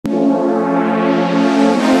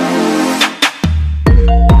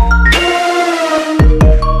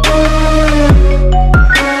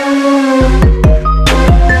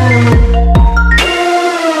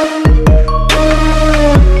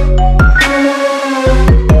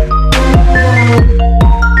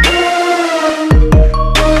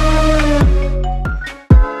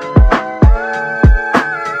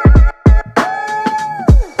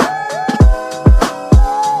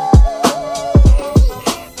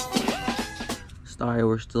Star.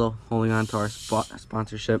 We're still holding on to our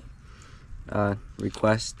sponsorship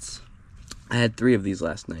requests. I had 3 of these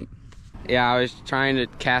last night. Yeah, I was trying to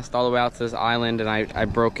cast all the way out to this island and I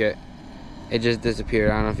broke it. It just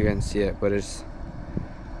disappeared. I don't know if you can see it, but it's,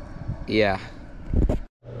 yeah.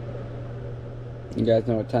 You guys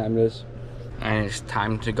know what time it is? And it's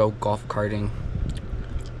time to go golf karting.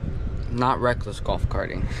 Not reckless golf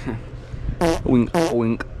karting. Wink,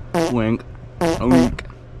 wink, wink, wink,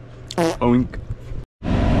 wink.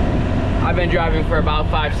 I've been driving for about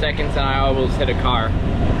 5 seconds and I almost hit a car.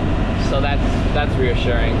 So that's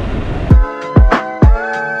reassuring.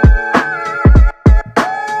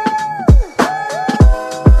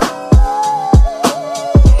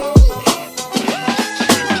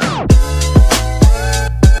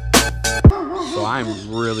 So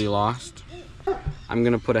I'm really lost. I'm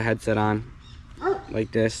gonna put a headset on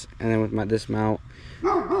like this, and then with this mount,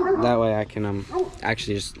 that way I can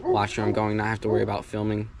actually just watch where I'm going, not have to worry about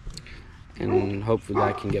filming, and hopefully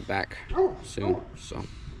I can get back soon. So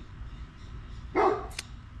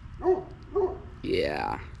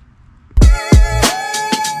yeah.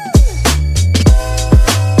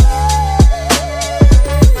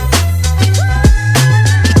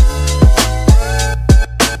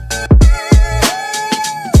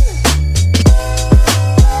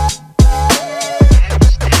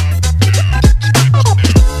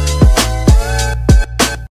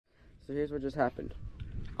 So here's what just happened.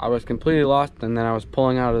 I was completely lost, and then I was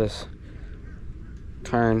pulling out of this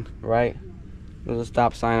turn, right? There's a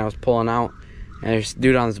stop sign. I was pulling out, and there's a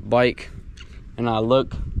dude on his bike, and I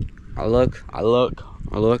look, and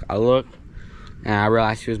I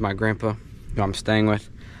realized he was my grandpa, who I'm staying with.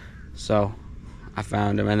 So I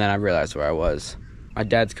found him, and then I realized where I was. My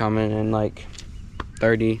dad's coming in like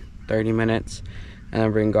 30 minutes, and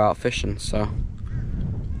then we're gonna go out fishing. So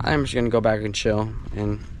I'm just gonna go back and chill,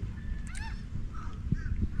 and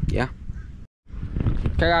yeah.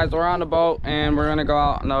 Okay guys, we're on the boat and we're gonna go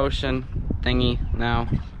out in the ocean thingy now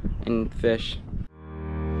and fish.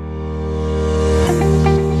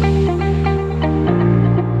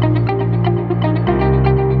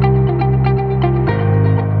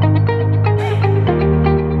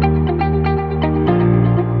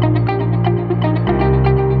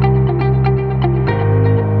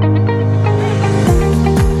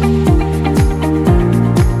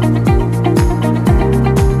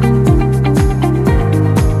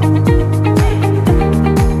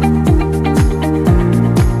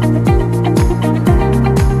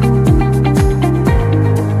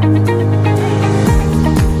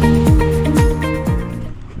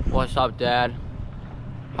 What's up, Dad?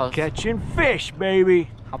 Catching fish, baby.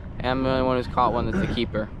 I'm the only one who's caught one that's a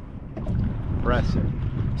keeper. Impressive.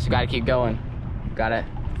 So gotta keep going. Gotta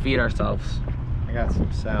feed ourselves. I got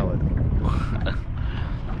some salad.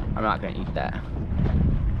 I'm not gonna eat that.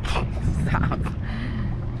 Stop.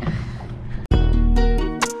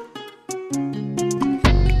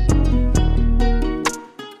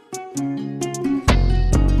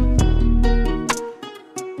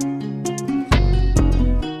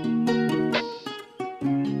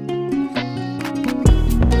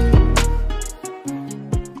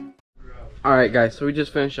 Alright guys, so we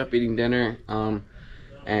just finished up eating dinner,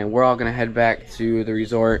 and we're all gonna head back to the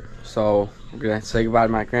resort. So we're gonna say goodbye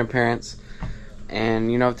to my grandparents.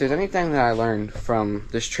 And you know, if there's anything that I learned from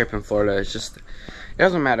this trip in Florida, it's just, it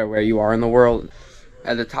doesn't matter where you are in the world,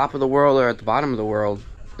 at the top of the world or at the bottom of the world.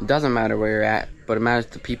 It doesn't matter where you're at, but it matters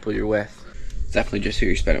the people you're with. It's definitely just who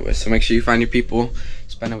you spend it with. So make sure you find your people,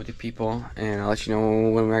 spend it with your people, and I'll let you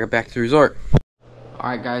know when we get back to the resort.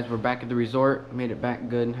 Alright guys, we're back at the resort. Made it back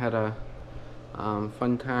good. Had a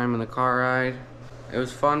fun time in the car ride. It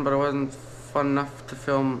was fun, but it wasn't fun enough to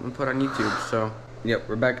film and put on YouTube. So yep,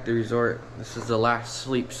 we're back at the resort. This is the last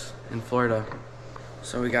sleeps in Florida.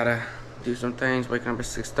 So we gotta do some things. Waking up at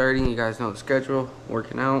 6:30. You guys know the schedule.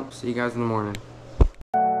 Working out. See you guys in the morning.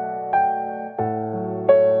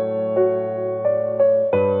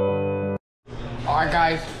 Alright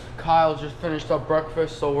guys, Kyle just finished up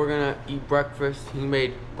breakfast, so we're gonna eat breakfast. He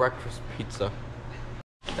made breakfast pizza.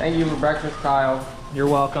 Thank you for breakfast, Kyle. You're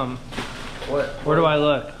welcome. Where do I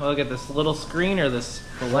look? Look at this little screen or this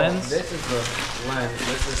lens? This is the lens.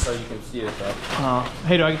 This is so you can see it though.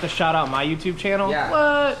 Hey, do I get to shout out my YouTube channel? Yeah.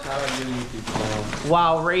 What? Shout out your YouTube channel.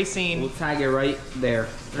 Wow, racing. We'll tag it right there.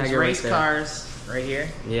 There's race cars right here.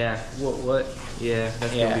 Yeah. What? Yeah,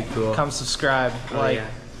 that's gonna be cool. Come subscribe,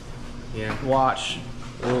 yeah. Watch.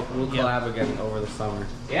 We'll collab again over the summer.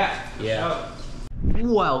 Yeah. Yeah.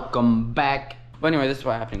 Welcome back. But anyway, this is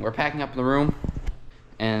what's happening. We're packing up the room,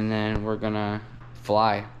 and then we're gonna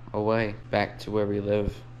fly away back to where we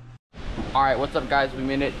live. All right, what's up, guys? We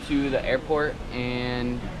made it to the airport,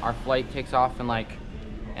 and our flight takes off in like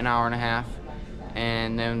an hour and a half,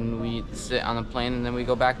 and then we sit on the plane, and then we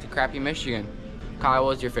go back to crappy Michigan. Kyle, what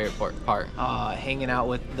was your favorite part? Hanging out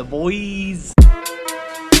with the boys.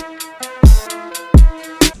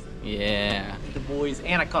 Yeah. The boys,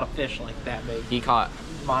 and I caught a fish like that big. He caught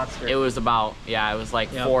monster. It was about, yeah, it was like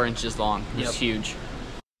 4 inches long. It was huge.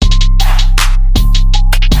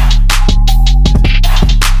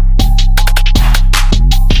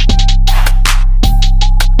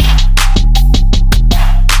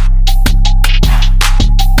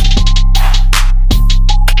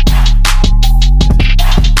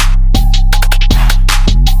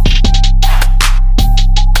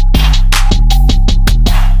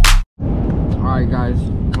 Guys,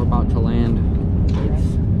 we're about to land.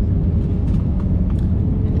 It's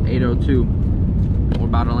 8:02. We're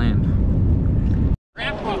about to land.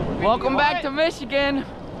 Welcome back to Michigan.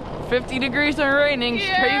 50 degrees and raining,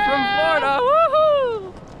 straight from Florida.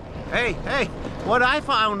 Woohoo! Hey, what I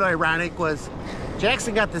found ironic was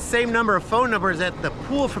Jackson got the same number of phone numbers at the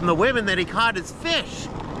pool from the women that he caught his fish.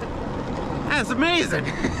 That's amazing.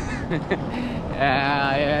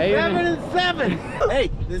 Yeah. 7 and 7. Hey,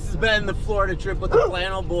 this has been the Florida trip with the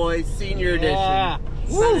Flannel Boys Senior Edition.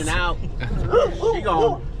 Signing out. She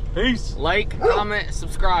gone. Peace. Like, comment,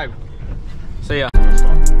 subscribe.